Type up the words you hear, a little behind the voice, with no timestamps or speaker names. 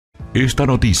Esta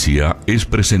noticia es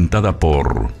presentada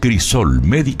por Crisol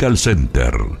Medical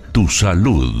Center. Tu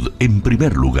salud en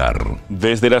primer lugar.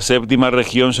 Desde la séptima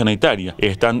región sanitaria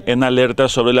están en alerta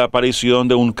sobre la aparición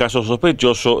de un caso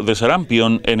sospechoso de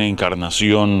sarampión en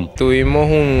Encarnación. Tuvimos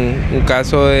un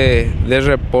caso de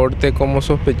reporte como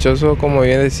sospechoso, como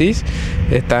bien decís.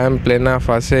 Está en plena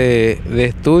fase de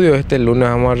estudio. Este lunes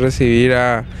vamos a recibir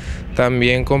a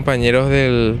también compañeros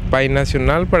del país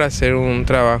nacional para hacer un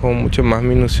trabajo mucho más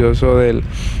minucioso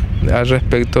al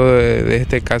respecto de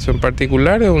este caso en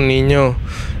particular, de un niño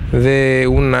de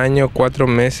 1 año 4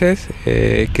 meses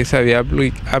que se había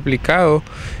aplicado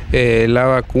la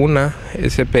vacuna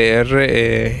SPR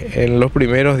en los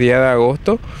primeros días de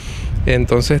agosto.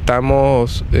 Entonces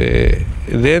estamos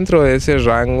dentro de ese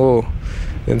rango.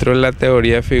 Dentro de la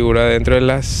teoría figura dentro de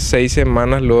las 6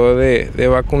 semanas luego de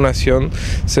vacunación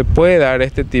se puede dar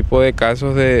este tipo de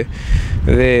casos de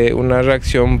una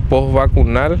reacción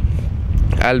post-vacunal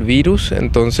al virus.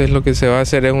 Entonces lo que se va a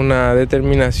hacer es una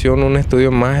determinación, un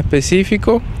estudio más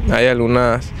específico. Hay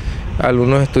algunos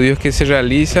estudios que se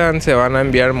realizan, se van a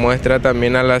enviar muestras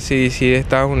también a la CDC de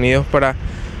Estados Unidos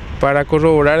para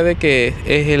corroborar de que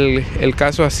es el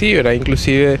caso así, ¿verdad?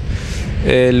 Inclusive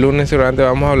el lunes seguramente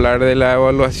vamos a hablar de la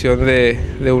evaluación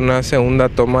de una segunda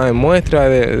toma de muestra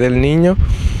del niño,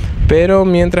 pero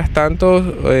mientras tanto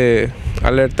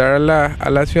alertar a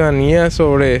la ciudadanía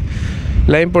sobre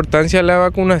la importancia de la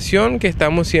vacunación, que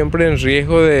estamos siempre en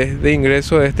riesgo de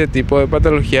ingreso de este tipo de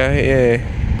patologías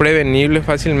prevenibles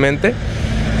fácilmente,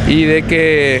 y de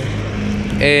que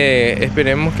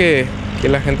esperemos que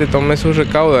la gente tome sus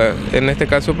recaudos. En este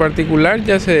caso particular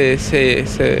ya se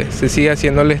sigue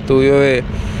haciendo el estudio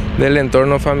del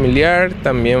entorno familiar.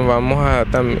 También vamos a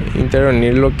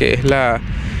intervenir lo que es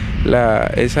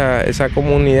esa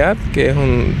comunidad que es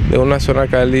de una zona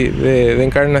acá de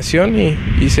Encarnación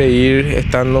y seguir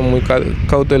estando muy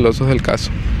cautelosos del caso.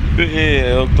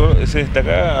 Doctor, se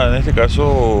destaca en este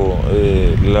caso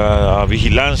la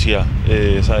vigilancia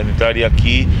sanitaria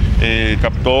aquí,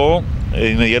 captó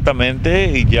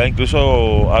inmediatamente y ya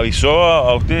incluso avisó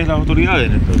a ustedes, las autoridades.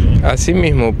 Así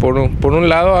mismo, por un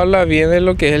lado habla bien de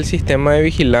lo que es el sistema de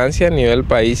vigilancia. A nivel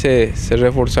país se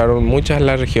reforzaron muchas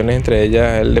las regiones, entre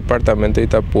ellas el departamento de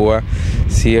Itapúa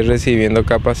sigue recibiendo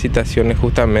capacitaciones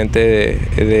justamente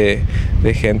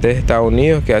de gente de Estados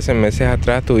Unidos, que hace meses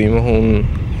atrás tuvimos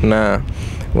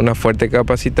una fuerte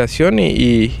capacitación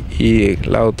y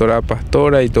la doctora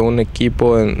Pastora y todo un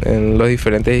equipo en los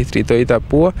diferentes distritos de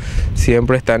Itapúa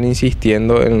siempre están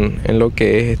insistiendo en lo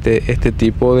que es este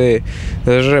tipo de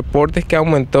reportes, que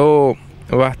aumentó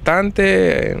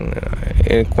bastante.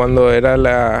 Cuando era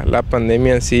la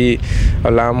pandemia en sí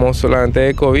hablábamos solamente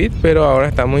de COVID, pero ahora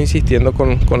estamos insistiendo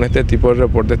con este tipo de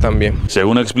reportes también.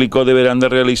 Según explicó, deberán de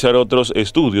realizar otros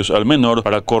estudios al menor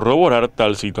para corroborar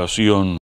tal situación.